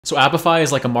So Apify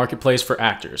is like a marketplace for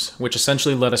actors, which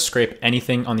essentially let us scrape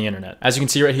anything on the internet. As you can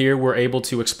see right here, we're able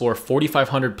to explore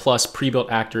 4,500 plus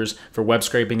pre-built actors for web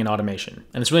scraping and automation.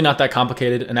 And it's really not that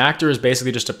complicated. An actor is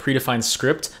basically just a predefined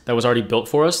script that was already built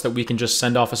for us that we can just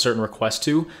send off a certain request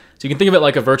to. So you can think of it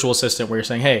like a virtual assistant where you're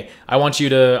saying, hey, I want to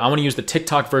use the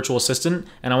TikTok virtual assistant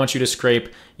and I want you to scrape,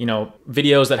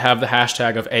 videos that have the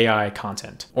hashtag of AI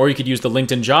content. Or you could use the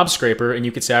LinkedIn job scraper and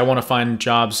you could say, I want to find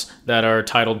jobs that are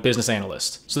titled business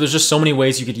analyst. So there's just so many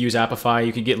ways you could use Apify.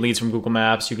 You could get leads from Google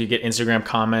Maps, you could get Instagram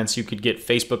comments, you could get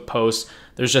Facebook posts.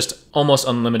 There's just almost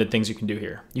unlimited things you can do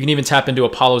here. You can even tap into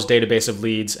Apollo's database of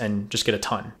leads and just get a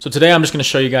ton. So today I'm just going to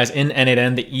show you guys in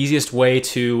n8n the easiest way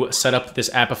to set up this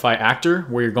Apify actor,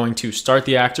 where you're going to start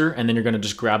the actor and then you're going to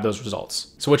just grab those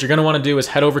results. So what you're going to want to do is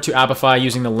head over to Apify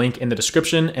using the link in the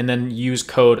description and then use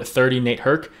code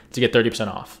 30NateHerk to get 30%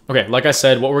 off. Okay, like I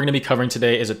said, what we're going to be covering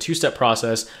today is a two-step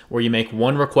process where you make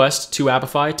one request to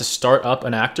Apify to start up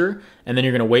an actor, and then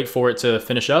you're going to wait for it to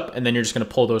finish up, and then you're just going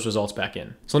to pull those results back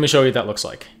in. So let me show you what that looks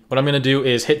like. What I'm going to do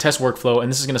is hit test workflow,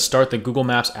 and this is going to start the Google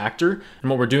Maps actor. And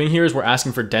what we're doing here is we're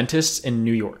asking for dentists in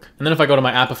New York. And then if I go to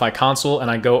my Apify console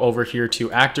and I go over here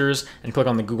to actors and click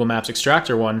on the Google Maps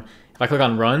extractor one, if I click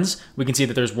on runs, we can see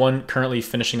that there's one currently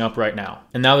finishing up right now.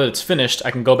 And now that it's finished,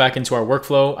 I can go back into our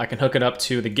workflow. I can hook it up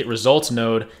to the get results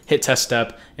node, hit test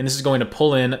step, and this is going to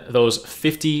pull in those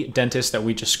 50 dentists that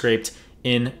we just scraped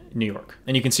in New York.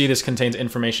 And you can see this contains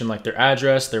information like their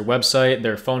address, their website,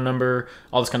 their phone number,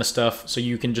 all this kind of stuff. So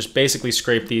you can just basically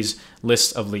scrape these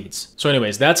lists of leads. So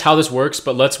anyways, that's how this works,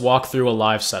 but let's walk through a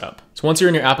live setup. So once you're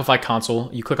in your Apify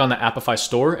console, you click on the Apify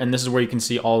store, and this is where you can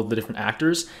see all of the different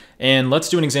actors. And let's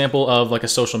do an example of like a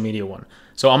social media one.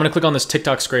 So I'm gonna click on this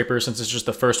TikTok scraper since it's just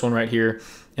the first one right here.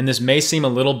 And this may seem a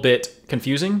little bit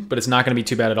confusing, but it's not gonna be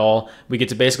too bad at all. We get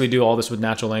to basically do all this with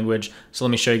natural language. So let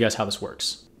me show you guys how this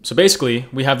works. So basically,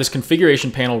 we have this configuration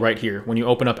panel right here. When you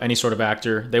open up any sort of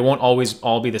actor, they won't always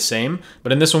all be the same.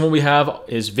 But in this one, what we have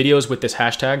is videos with this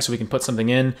hashtag, so we can put something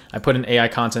in. I put in AI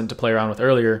content to play around with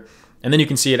earlier. And then you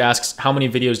can see it asks, how many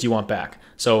videos do you want back?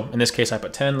 So in this case, I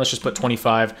put 10. Let's just put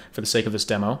 25 for the sake of this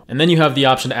demo. And then you have the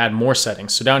option to add more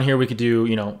settings. So down here, we could do,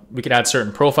 we could add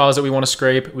certain profiles that we want to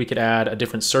scrape. We could add a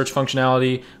different search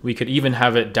functionality. We could even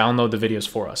have it download the videos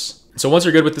for us. So once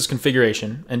you're good with this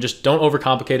configuration, and just don't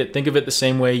overcomplicate it, think of it the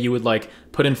same way you would like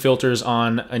put in filters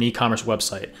on an e-commerce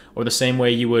website, or the same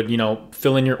way you would,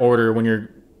 fill in your order when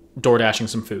you're door dashing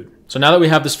some food. So now that we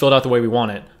have this filled out the way we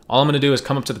want it, all I'm going to do is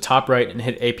come up to the top right and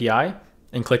hit API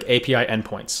and click API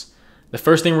endpoints. The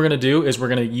first thing we're going to do is we're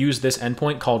going to use this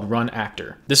endpoint called run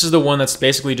actor. This is the one that's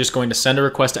basically just going to send a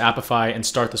request to Apify and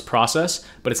start this process,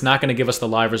 but it's not going to give us the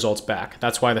live results back.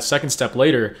 That's why the second step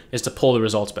later is to pull the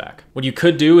results back. What you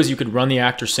could do is you could run the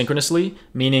actor synchronously,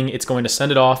 meaning it's going to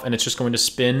send it off and it's just going to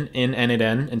spin in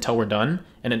n8n until we're done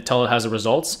and until it has the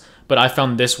results. But I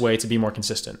found this way to be more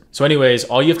consistent. So anyways,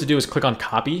 all you have to do is click on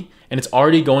copy, and it's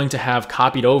already going to have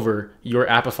copied over your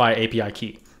Apify API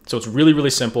key. So it's really, really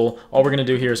simple. All we're going to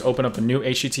do here is open up a new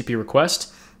HTTP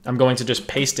request. I'm going to just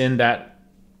paste in that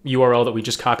URL that we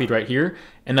just copied right here.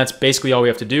 And that's basically all we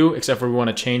have to do, except for we want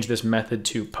to change this method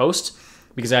to post,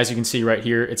 because as you can see right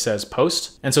here, it says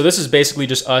post. And so this is basically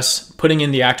just us putting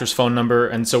in the actor's phone number,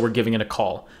 and so we're giving it a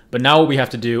call. But now what we have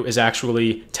to do is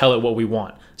actually tell it what we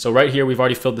want. So right here, we've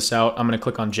already filled this out. I'm going to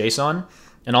click on JSON,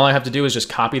 and all I have to do is just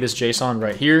copy this JSON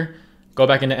right here, go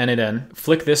back into n8n,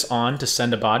 flick this on to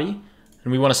send a body,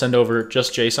 and we want to send over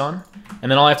just JSON.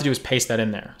 And then all I have to do is paste that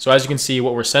in there. So as you can see,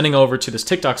 what we're sending over to this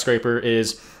TikTok scraper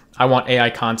is, I want AI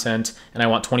content and I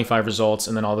want 25 results,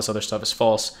 and then all this other stuff is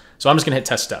false. So I'm just gonna hit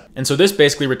test step. And so this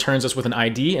basically returns us with an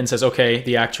ID and says, okay,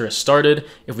 the actor has started.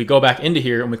 If we go back into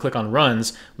here and we click on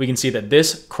runs, we can see that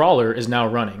this crawler is now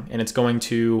running, and it's going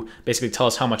to basically tell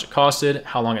us how much it costed,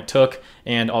 how long it took,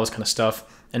 and all this kind of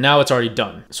stuff. And now it's already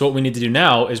done. So what we need to do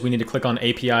now is we need to click on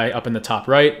API up in the top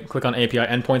right, click on API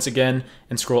endpoints again,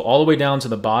 and scroll all the way down to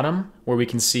the bottom where we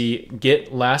can see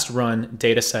get last run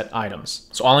dataset items.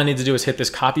 So all I need to do is hit this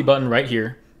copy button right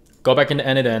here, go back into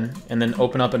n8n, and then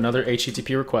open up another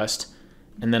HTTP request.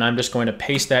 And then I'm just going to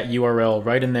paste that URL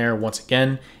right in there once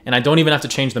again. And I don't even have to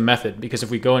change the method, because if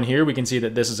we go in here, we can see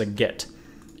that this is a get.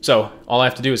 So all I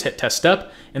have to do is hit test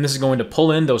step, and this is going to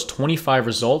pull in those 25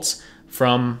 results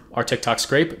from our TikTok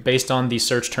scrape based on the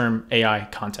search term AI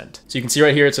content. So you can see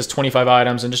right here, it says 25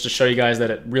 items. And just to show you guys that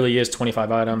it really is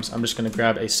 25 items, I'm just gonna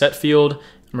grab a set field,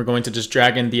 and we're going to just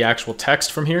drag in the actual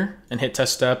text from here and hit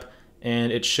test step.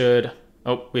 And it should,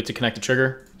 oh, we have to connect the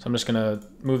trigger. So I'm just gonna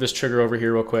move this trigger over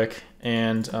here real quick.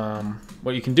 And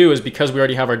what you can do is, because we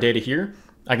already have our data here,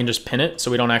 I can just pin it so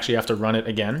we don't actually have to run it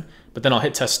again. But then I'll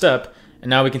hit test step, And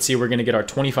now we can see we're going to get our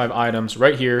 25 items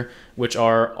right here, which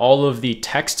are all of the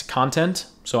text content.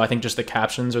 So I think just the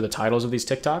captions or the titles of these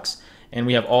TikToks. And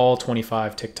we have all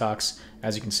 25 TikToks,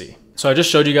 as you can see. So I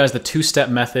just showed you guys the two-step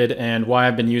method and why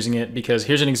I've been using it, because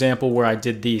here's an example where I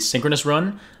did the synchronous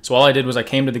run. So all I did was I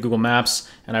came to the Google Maps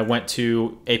and I went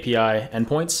to API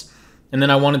endpoints. And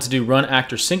then I wanted to do run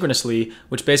actor synchronously,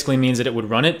 which basically means that it would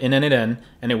run it in n8n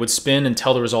and it would spin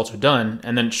until the results are done,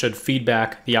 and then it should feed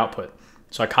back the output.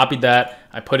 So I copied that,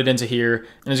 I put it into here,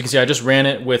 and as you can see, I just ran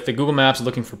it with the Google Maps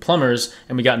looking for plumbers,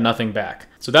 and we got nothing back.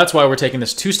 So that's why we're taking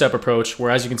this two-step approach,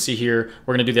 where as you can see here,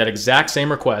 we're gonna do that exact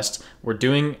same request. We're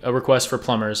doing a request for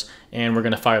plumbers, and we're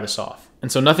gonna fire this off.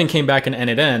 And so nothing came back in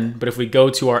n8n, but if we go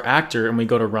to our actor and we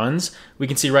go to runs, we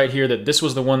can see right here that this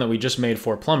was the one that we just made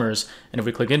for plumbers, and if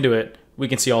we click into it, we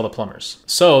can see all the plumbers.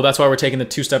 So that's why we're taking the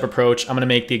two-step approach. I'm gonna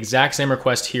make the exact same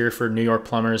request here for New York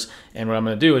plumbers, and what I'm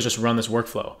gonna do is just run this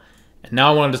workflow. And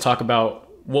now I wanted to talk about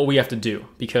what we have to do,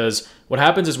 because what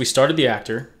happens is we started the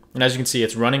actor, and as you can see,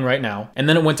 it's running right now, and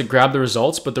then it went to grab the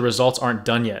results, but the results aren't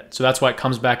done yet. So that's why it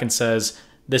comes back and says,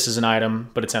 this is an item,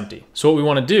 but it's empty. So what we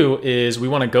wanna do is we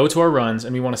wanna go to our runs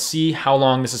and we wanna see how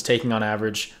long this is taking on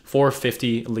average for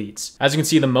 50 leads. As you can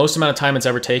see, the most amount of time it's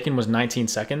ever taken was 19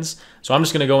 seconds. So I'm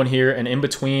just gonna go in here and in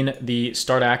between the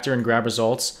start actor and grab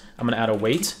results, I'm gonna add a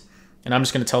wait. And I'm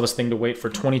just gonna tell this thing to wait for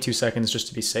 22 seconds just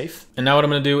to be safe. And now what I'm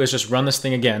gonna do is just run this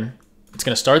thing again. It's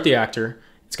gonna start the actor.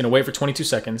 It's gonna wait for 22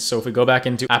 seconds. So if we go back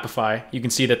into Apify, you can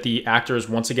see that the actor is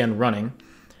once again running.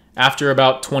 After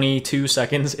about 22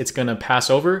 seconds, it's gonna pass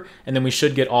over, and then we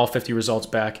should get all 50 results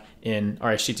back in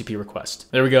our HTTP request.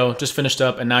 There we go, just finished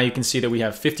up, and now you can see that we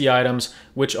have 50 items,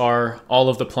 which are all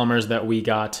of the plumbers that we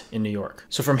got in New York.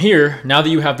 So from here, now that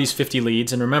you have these 50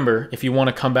 leads, and remember, if you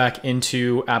wanna come back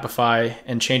into Apify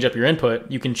and change up your input,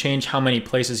 you can change how many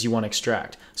places you wanna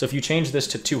extract. So if you change this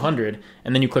to 200,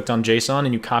 and then you clicked on JSON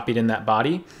and you copied in that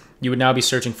body, you would now be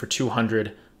searching for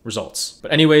 200 results.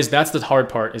 But anyways, that's the hard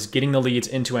part, is getting the leads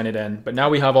into n8n. But now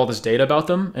we have all this data about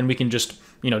them, and we can just,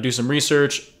 do some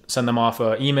research, send them off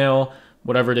an email,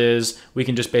 whatever it is. We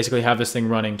can just basically have this thing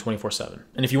running 24/7.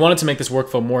 And if you wanted to make this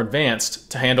workflow more advanced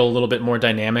to handle a little bit more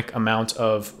dynamic amount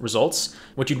of results,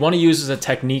 what you'd want to use is a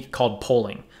technique called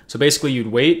polling. So basically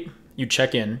you'd wait, you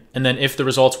check in, and then if the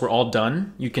results were all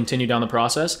done, you continue down the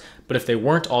process. But if they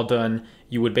weren't all done,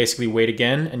 you would basically wait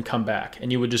again and come back.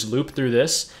 And you would just loop through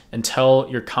this until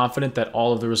you're confident that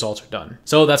all of the results are done.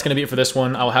 So that's gonna be it for this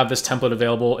one. I'll have this template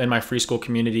available in my free school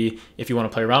community if you wanna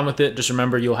play around with it. Just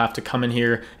remember, you'll have to come in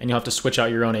here and you'll have to switch out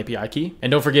your own API key.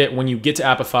 And don't forget, when you get to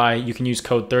Apify, you can use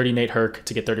code 30n8herk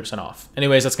to get 30% off.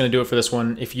 Anyways, that's gonna do it for this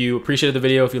one. If you appreciated the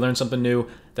video, if you learned something new,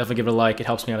 definitely give it a like. It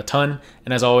helps me out a ton.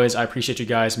 And as always, I appreciate you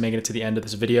guys making it to the end of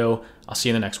this video. I'll see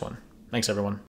you in the next one. Thanks, everyone.